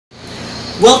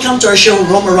Welcome to our show,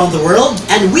 Romm Around the World,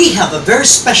 and we have a very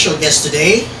special guest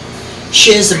today.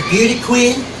 She is a beauty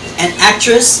queen and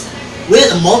actress with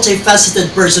a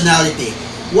multifaceted personality,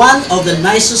 one of the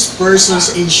nicest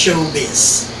persons in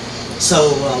showbiz.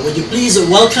 So, would you please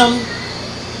welcome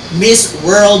Miss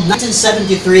World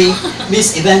 1973,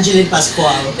 Miss Evangeline Pascual.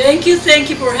 Thank you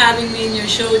for having me in your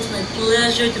show. It's my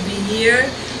pleasure to be here.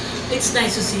 It's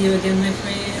nice to see you again, my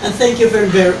friend. And thank you very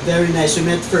nice. We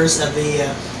met first at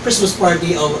the Christmas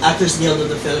party of Actors Guild of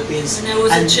the Philippines. And I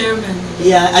was the chairman.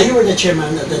 Yeah, you were the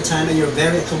chairman at that time, and you were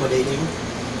very accommodating.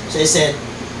 So I said,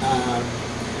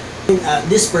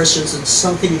 this person is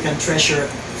something you can treasure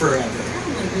forever. Oh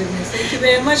my goodness, thank you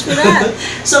very much for that.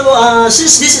 So,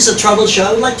 since this is a travel show,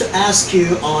 I would like to ask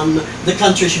you on the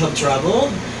countries you have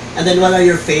traveled, and then what are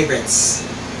your favorites?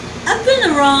 I've been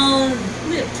around,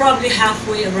 probably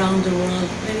halfway around the world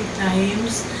many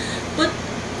times, but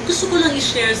gusto ko lang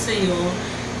i-share sa iyo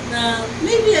na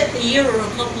maybe a year or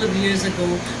a couple of years ago,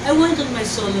 I went on my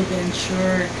solo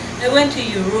venture. I went to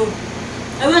Europe.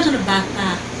 I went on a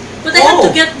backpack. But I had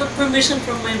to get permission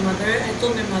from my mother. I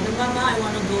told my mother, Mama, I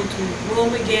want to go to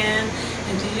Rome again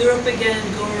and to Europe again and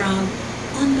go around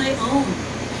on my own.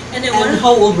 And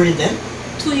how old were you then?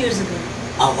 2 years ago.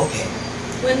 Oh, okay.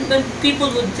 When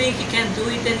people would think you can't do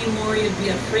it anymore, you'd be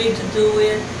afraid to do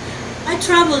it. I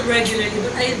traveled regularly,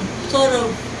 but I thought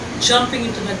of jumping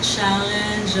into that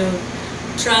challenge of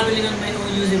traveling on my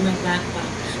own using my backpack.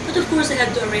 But of course, I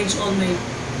had to arrange all my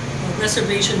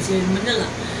reservations here in Manila.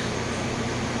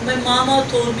 My mama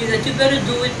told me that you better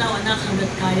do it now, anak, hanggat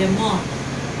kaya mo.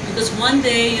 Because one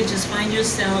day you just find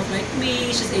yourself like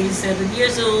me. She's 87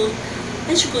 years old,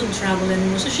 and she couldn't travel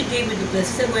anymore. So she gave me the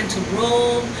places. I went to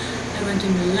Rome, I went to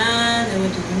Milan, I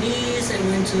went to Venice, I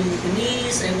went to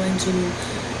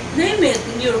name it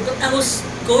in Europe. But I was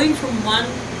going from one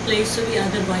place to the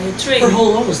other by a train. For how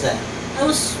long was that? I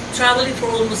was traveling for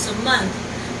almost a month.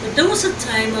 But there was a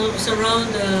time I was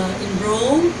around in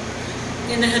Rome,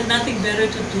 and I had nothing better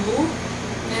to do,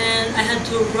 and I had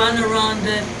to run around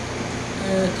the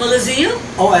Colosseum.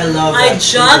 Oh, I love that. I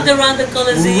jogged around the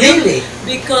Colosseum. Really?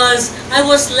 Because I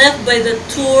was left by the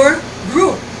tour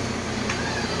group.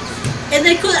 And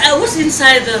I was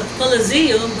inside the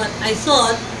Colosseum, but I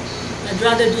thought I'd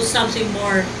rather do something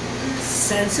more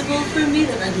sensible for me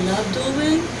that I love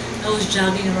doing. I was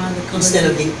jogging around the Colosseum. Instead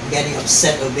of getting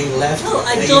upset or being left, oh,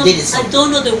 I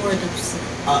don't know the word upset.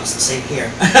 Same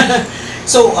here.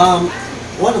 So,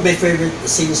 one of my favorite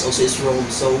scenes also is Rome.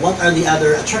 So, what are the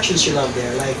other attractions you love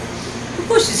there? Like, of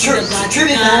course, you see the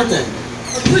Vatican.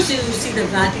 Of course, you see the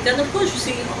Vatican. Of course, you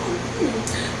see.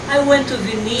 I went to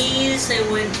Venice. I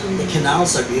went to. The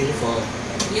canals are beautiful.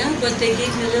 Yeah, but they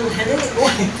gave me a little headache.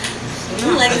 You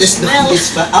don't like the smell.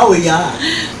 Oh yeah.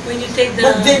 When you take the.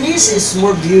 But Venice is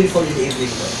more beautiful in the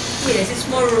evening, though. Yes, it's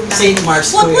more romantic. St.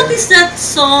 Mark's Square. What is that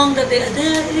song that they?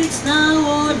 It's now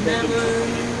or never.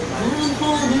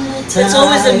 It's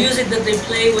always the music that they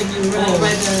play when you ride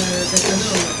the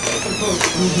canoe.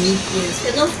 Yes,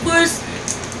 and of course,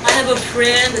 I have a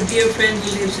friend, a dear friend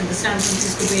who lives in the San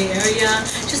Francisco Bay Area.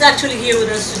 She's actually here with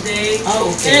us today.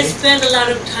 Oh, okay. And I spend a lot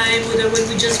of time with her when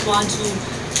we just want to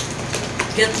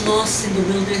get lost in the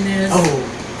wilderness. Oh.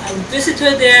 I would visit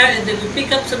her there, and then we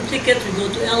pick up some tickets. We go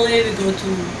to LA. We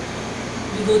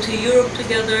go to Europe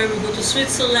together. We go to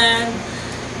Switzerland,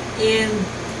 and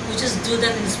we just do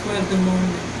that in the spur of the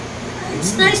moment.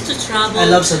 It's nice to travel. I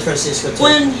love San Francisco too.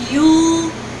 When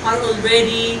you are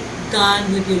already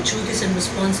done with your duties and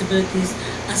responsibilities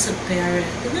as a parent,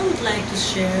 and I would like to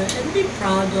share and be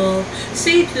proud of,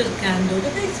 say it with candor,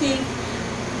 that I think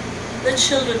the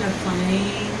children are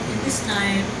fine. And this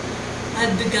time,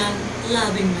 I've begun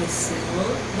loving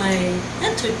myself by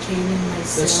entertaining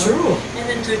myself. That's true. And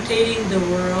entertaining the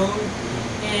world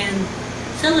and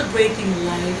celebrating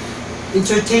life.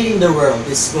 Entertaining the world.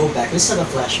 Let's go back. Let's have a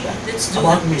flashback. Let's do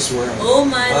about it. Miss World. Oh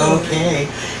my Lord. Okay.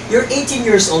 You're 18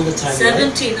 years old at the time,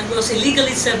 17. right? I was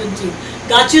illegally 17.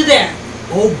 Got you there.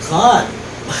 Oh God.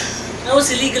 I was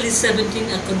illegally 17,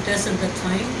 a contestant at the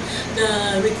time.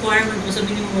 The requirement was a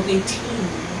minimum of 18.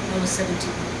 I was 17.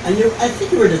 And I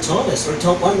think you were the tallest, or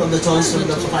one of the tallest of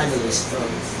the finalists.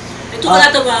 I took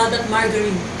a lot of that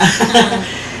margarine.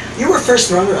 You were first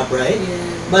runner-up, right?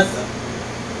 Yeah. But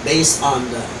based on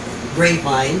the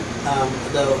grapevine,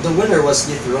 the winner was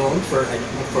dethroned for I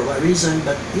don't know for what reason,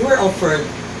 but you were offered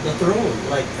the throne,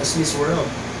 like as Miss World.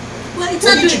 Well, it's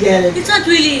not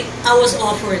really I was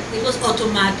offered. It was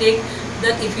automatic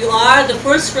that if you are the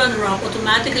first runner-up,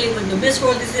 automatically when the Miss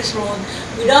World is dethroned,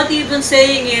 without even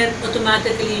saying it,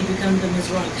 automatically you become the Miss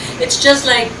World. It's just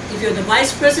like if you're the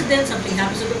vice president, something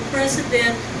happens to the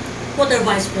president, what are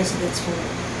vice presidents for?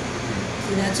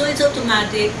 see that. So it's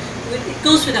automatic. It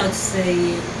goes without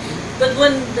saying. But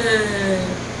when the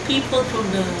people from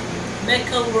the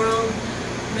Mecca world,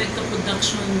 Mecca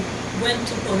production went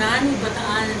to Orani,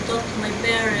 Bataan and talked to my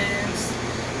parents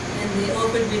and they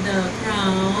offered me the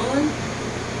crown,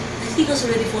 I think I was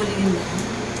already falling in love.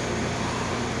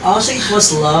 Oh, so it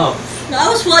was love. I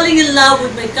was falling in love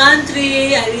with my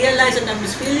country. I realized that I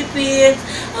was Philippines.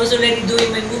 I was already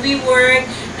doing my movie work.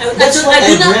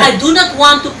 I do not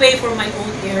want to pay for my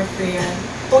own airfare.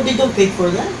 Oh, they don't pay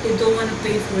for that? They don't want to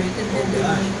pay for it. And then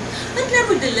but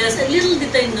nevertheless, little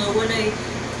did I know when I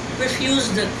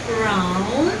refused the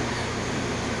crown,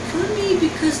 for me,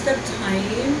 because that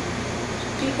time,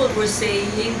 people were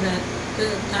saying that the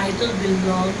title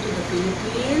belonged to the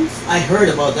Philippines. I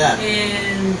heard about that.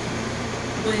 And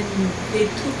when they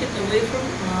took it away from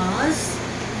us,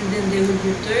 and then they would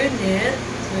return it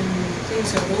when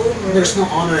things are over. There's no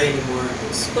honor anymore.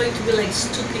 It's going to be like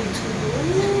stooping to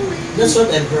low. That's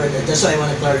what I've heard. That's why I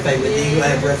want to clarify with you.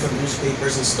 I've read from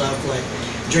newspapers and stuff like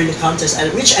during the contest,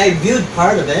 and which I viewed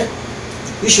part of it.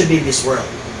 You should be Miss World.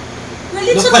 Well,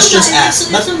 it's no questions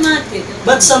asked. It's automatic.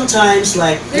 But sometimes,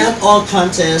 like, not all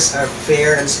contests are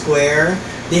fair and square.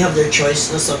 They have their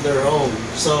choices of their own.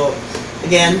 So,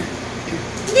 again,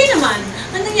 hindi naman.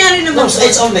 Ang nangyari naman no,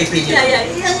 it's on my opinion. Yeah.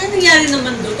 Ang nangyari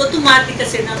naman doon, automatic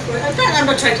kasi na, I'm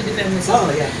not trying to defend myself.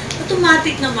 Oh, yeah.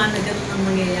 Automatic naman na gano'n ang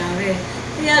mangyayari.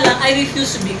 Kaya lang, I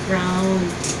refuse to be crowned.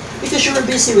 Because you were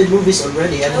busy with movies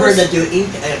already. I've heard that you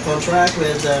inked a contract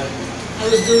with I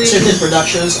was doing certain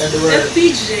productions and there were...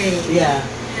 FPJ. Yeah.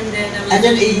 And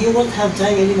then you won't have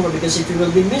time anymore because if you will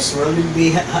be Miss World, it will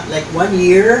be like 1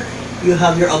 year, you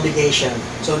have your obligation.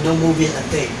 So no movies a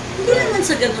thing. Hindi naman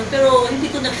sa ganun, pero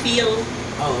hindi ko na-feel.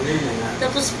 Oh, yun na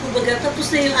nga. Tapos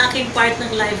na yung aking part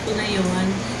ng life ko na yun.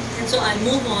 And so I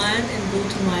move on and go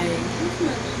to my...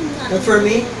 But for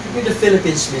me, you're the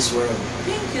Philippines Miss World.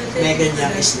 Thank you. Megan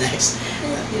Young is next.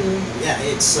 Thank you. Yeah,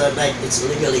 it's like, it's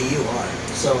legally you are.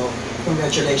 So,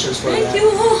 congratulations for that. Thank you.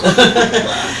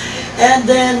 And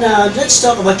then, let's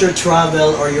talk about your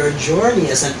travel or your journey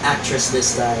as an actress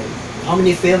this time. How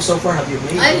many films so far have you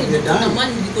made? Ay, hindi ko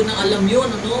naman, hindi ko na alam yun,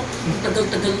 ano?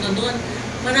 Tagal-tagal na nun.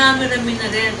 Marami na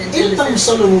rin. Ilan pang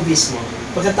solo movies mo?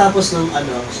 Pagkatapos ng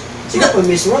sige po,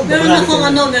 Miss World. Meron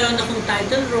akong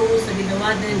title roles na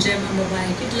ginawa din, Gem ang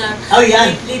babaeng kidlat. Oh,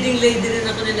 yan. Leading lady rin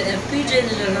ako nila FPJ,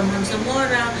 nila Romm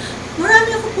Zamora. Marami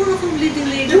ako puro kong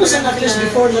leading lady. There was an actress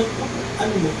before na,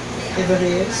 Eva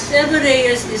Reyes? Eva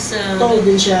Reyes is tall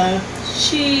din siya.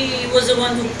 She was the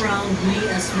one who crowned me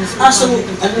as Miss So, Republic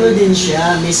of the Philippines. din siya?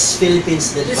 Miss Philippines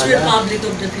din Miss pala? Republic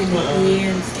of the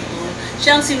Philippines.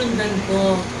 Siya ang sinundan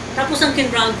ko. Tapos ang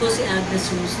kin-crown ko si Agnes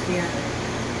Rustia.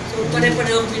 So,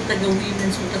 pare-pareho kami taga-women.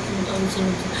 So, 3 taon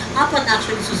sunod. 4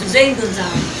 actually. So, Zane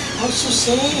Gonzalez. Oh,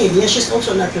 Suzanne. Yeah, she's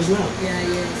also an actress now. Yeah,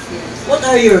 yes. What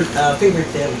are your favorite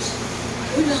films?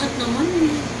 Uy, lahat naman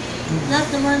eh. Lahat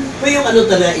naman. Pero yung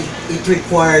talaga, it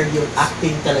required yung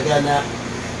acting talaga na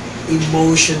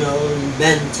emotional,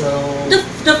 mental.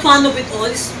 The fun of it all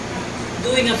is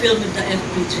doing a film with the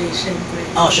FPJ, syempre.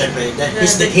 Oh, syempre.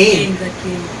 He's the king. The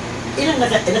king. Ilang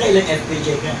FPJ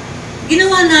ka?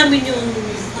 Ginawa namin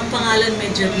ang pangalan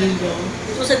Medjavilla.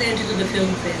 It was an entry to the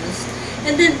film fest.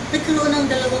 And then, nagkaroon ng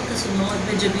dalawang kasunod,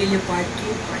 Medjavilla Part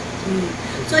 2, Part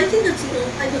 3. So I think that's,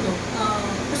 I don't know,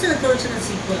 basta nagkaroon siya ng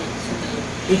sequel. So,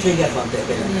 Intriga konti.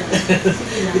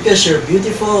 Because you're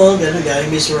beautiful, galing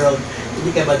Miss World.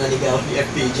 Hindi ka ba naligaw ni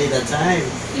FPJ that time?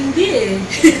 Hindi eh.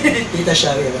 Tita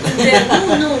Shawi ba?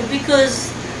 No, because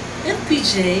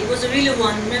FPJ was really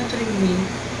one mentoring me.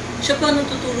 Siya pa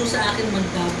nagtuturo sa akin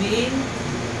mag-dubbing.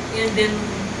 And then,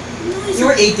 you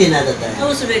were 18 at that time? I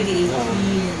was already 18.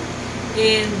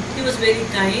 And he was very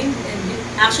kind. And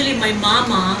actually, my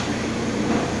mama,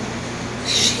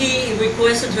 she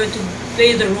requested her to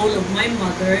play the role of my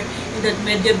mother in that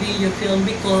Medjavilla film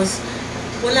because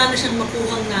wala na siyang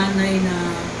makuhang nanay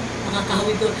na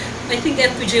makakahawig ko. I think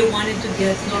FPJ wanted to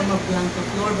get Norma Blanca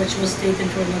Flor, but she was taken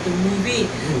for another movie.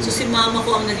 So si mama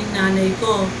ko ang naging nanay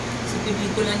ko sa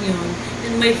pelikulan yon.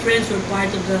 And my friends were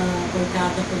part of the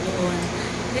barkada ko doon.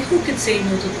 And who could say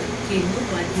no to the king?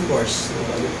 Nobody. Of course.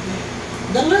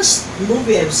 The last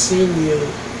movie I've seen you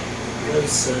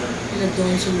was...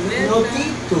 Don Sulueta. No,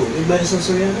 T2. With Marisol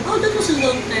Soriano. Oh, that was a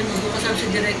long time ago. Kasama siya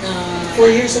direct... 4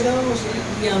 years ago?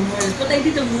 Yeah, more or less. But I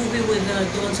did a movie with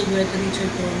Don Sulueta, Richard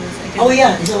Thomas. Oh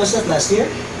yeah, was that last year?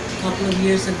 A couple of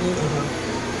years ago.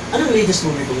 Anong latest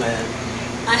movie mo ngayon?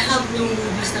 I have no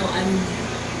movies now. I'm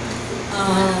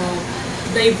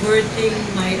diverting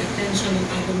my attention on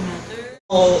other matters.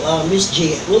 Oh, Miss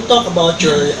G, we'll talk about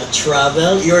your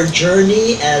travel, your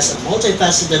journey as a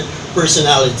multifaceted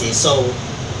personality. So,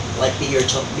 like being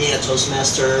a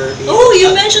Toastmaster. Oh,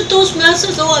 you mentioned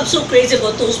Toastmasters. Oh, I'm so crazy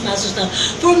about Toastmasters now.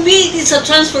 For me, it's a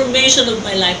transformation of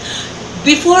my life.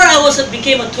 Before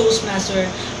became a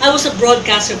Toastmaster, I was a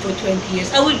broadcaster for 20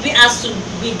 years. I would be asked to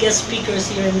be guest speakers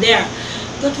here and there.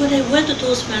 But when I went to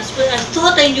Toastmaster, I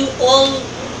thought I knew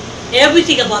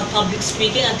everything about public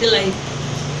speaking until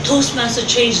Toastmaster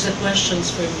changed the questions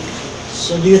for me.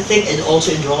 So do you think and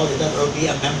also enroll in that or be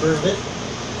a member of it?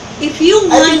 If you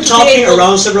I've been want to talking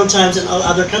around several times in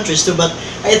other countries too, but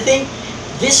I think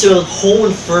this will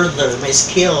hone further my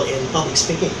skill in public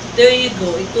speaking. There you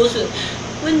go. It goes with,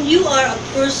 when you are a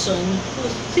person who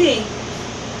think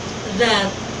that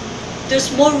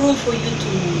there's more room for you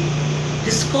to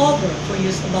discover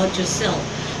about yourself.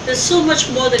 There's so much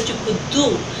more that you could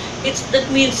do. That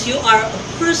means you are a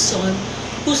person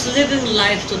who's living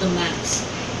life to the max.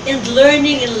 And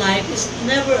learning in life is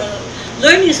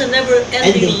learning is a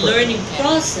never-ending learning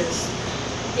process.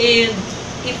 And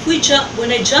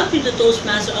when I jumped into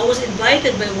Toastmaster, I was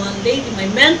invited by one lady, my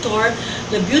mentor,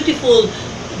 the beautiful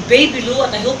Baby Lou,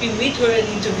 and I hope you meet her and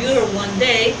interview her one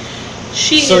day.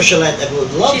 Socialite, I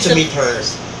would love to meet her.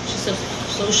 She's a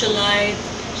socialite,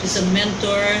 she's a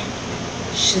mentor,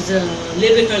 she's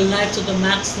living her life to the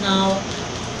max now.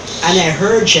 And I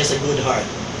heard she has a good heart.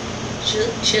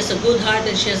 She has a good heart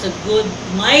and she has a good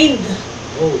mind.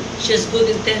 Oh. She has good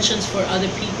intentions for other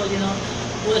people, you know.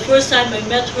 Well, the first time I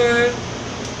met her,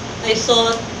 I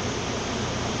thought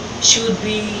she would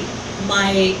be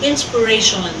my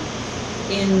inspiration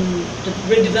in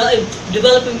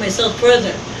developing myself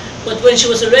further. But when she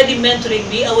was already mentoring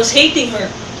me, I was hating her.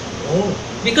 Oh.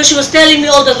 Because she was telling me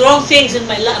all the wrong things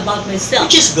about myself.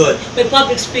 Which is good. My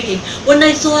public speaking. When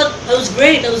I thought I was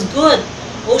great, I was good.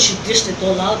 Oh, she dished it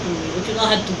all out to me. But you know,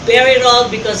 I had to bear it all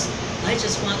because I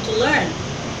just want to learn.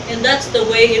 And that's the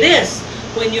way it is.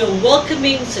 When you're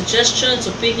welcoming suggestions,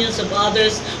 opinions of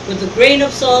others with a grain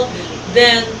of salt,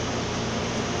 then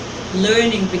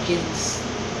learning begins.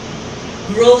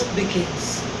 Growth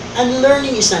begins. And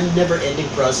learning is a never-ending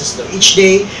process though. Each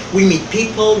day we meet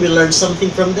people, we learn something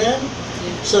from them.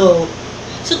 Yeah. So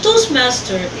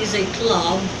Toastmaster is a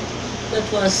club that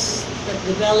was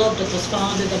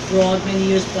founded abroad many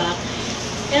years back,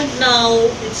 and now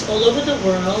it's all over the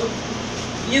world.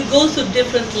 You go through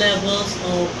different levels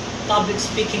of public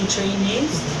speaking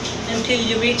trainings until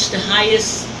you reach the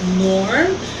highest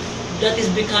norm, that is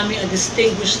becoming a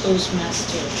distinguished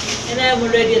Toastmaster. And I am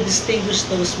already a distinguished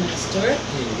Toastmaster,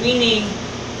 meaning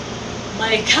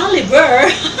my caliber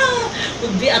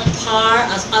would be at par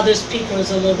as other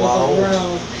speakers all over the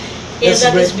world. And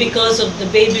that is because of the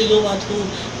Baby Luwat who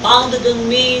pounded on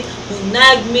me, who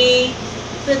nagged me.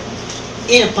 But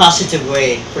in a positive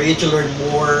way, for you to learn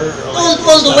more.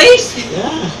 All the ways?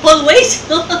 Yeah. Always?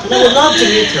 And I would love to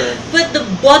meet her. But the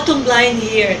bottom line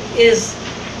here is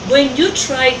when you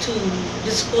try to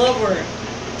discover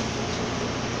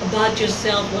about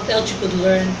yourself, what else you could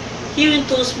learn, here in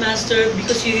Toastmaster,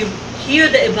 because you hear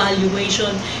the evaluation,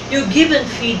 you're given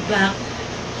feedback,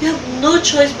 you have no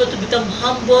choice but to become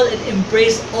humble and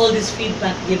embrace all this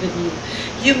feedback given you.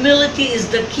 Humility is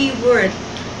the key word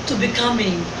to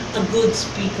becoming a good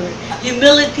speaker.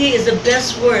 Humility is the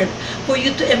best word for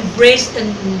you to embrace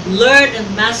and learn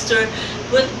and master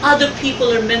when other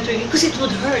people are mentoring you, because it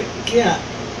would hurt. Yeah.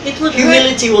 It would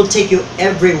Humility will take you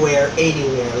everywhere,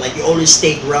 anywhere. Like you always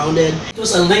stay grounded. It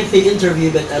was a lengthy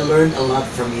interview, but I learned a lot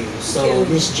from you. So,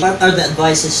 Miss G, what are the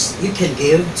advices you can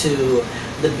give to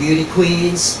the beauty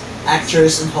queens,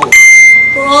 actors, and hosts?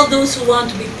 For all those who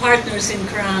want to be partners in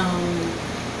Crown,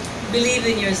 believe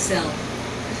in yourself.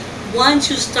 Once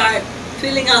you start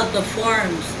filling out the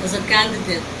forms as a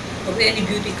candidate of any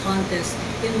beauty contest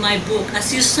in my book,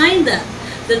 as you sign that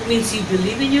means you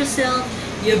believe in yourself,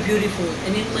 you're beautiful.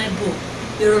 And in my book,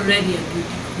 you're already a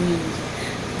beauty queen.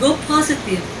 Go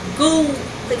positive. Go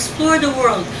explore the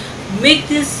world. Make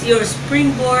this your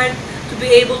springboard to be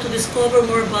able to discover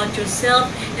more about yourself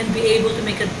and be able to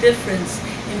make a difference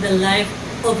in the life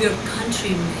of your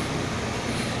countrymen.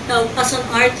 Now, as an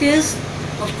artist,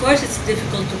 of course it's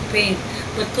difficult to paint,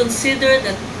 but consider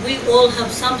that we all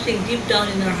have something deep down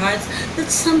in our hearts that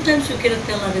sometimes we cannot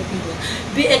tell other people.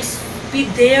 Be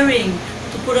daring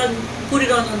to put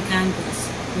it on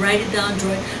canvas. Write it down,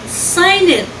 draw it, sign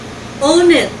it, own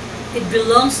it. It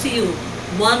belongs to you.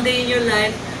 One day in your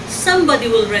life, somebody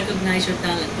will recognize your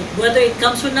talent. But whether it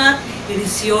comes or not, it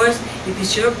is yours, it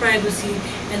is your privacy,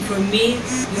 and for me,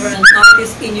 you're an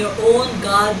artist in your own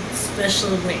God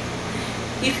special way.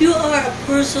 If you are a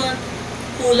person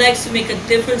who likes to make a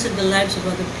difference in the lives of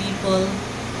other people,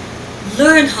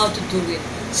 learn how to do it.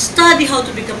 Study how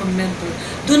to become a mentor.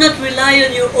 Do not rely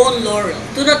on your own laurel.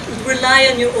 Do not rely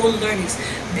on your own learnings.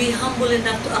 Be humble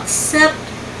enough to accept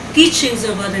teachings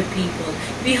of other people.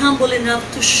 Be humble enough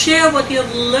to share what you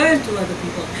have learned to other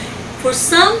people. For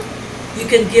some, you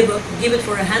can give it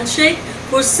for a handshake.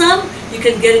 For some, you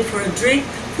can get it for a drink.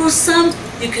 For some,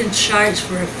 you can charge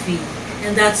for a fee.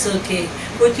 And that's okay.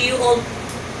 But to you all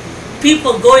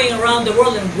people going around the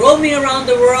world and roaming around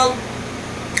the world,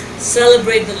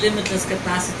 celebrate the limitless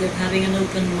capacity of having an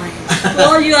open mind. To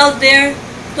all you out there,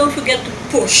 don't forget to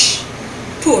push,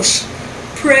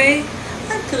 pray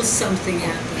until something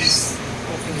happens.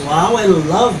 Wow, I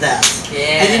love that.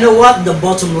 Yeah. And you know what? The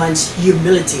bottom line is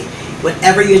humility.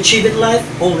 Whatever you achieve in life,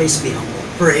 always be humble.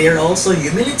 Prayer also,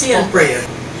 humility and prayer.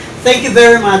 Thank you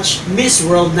very much, Miss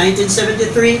World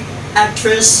 1973,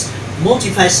 actress,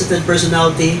 multifaceted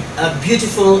personality, a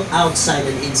beautiful outside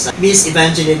and inside, Miss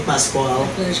Evangeline Pascual.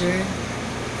 My pleasure.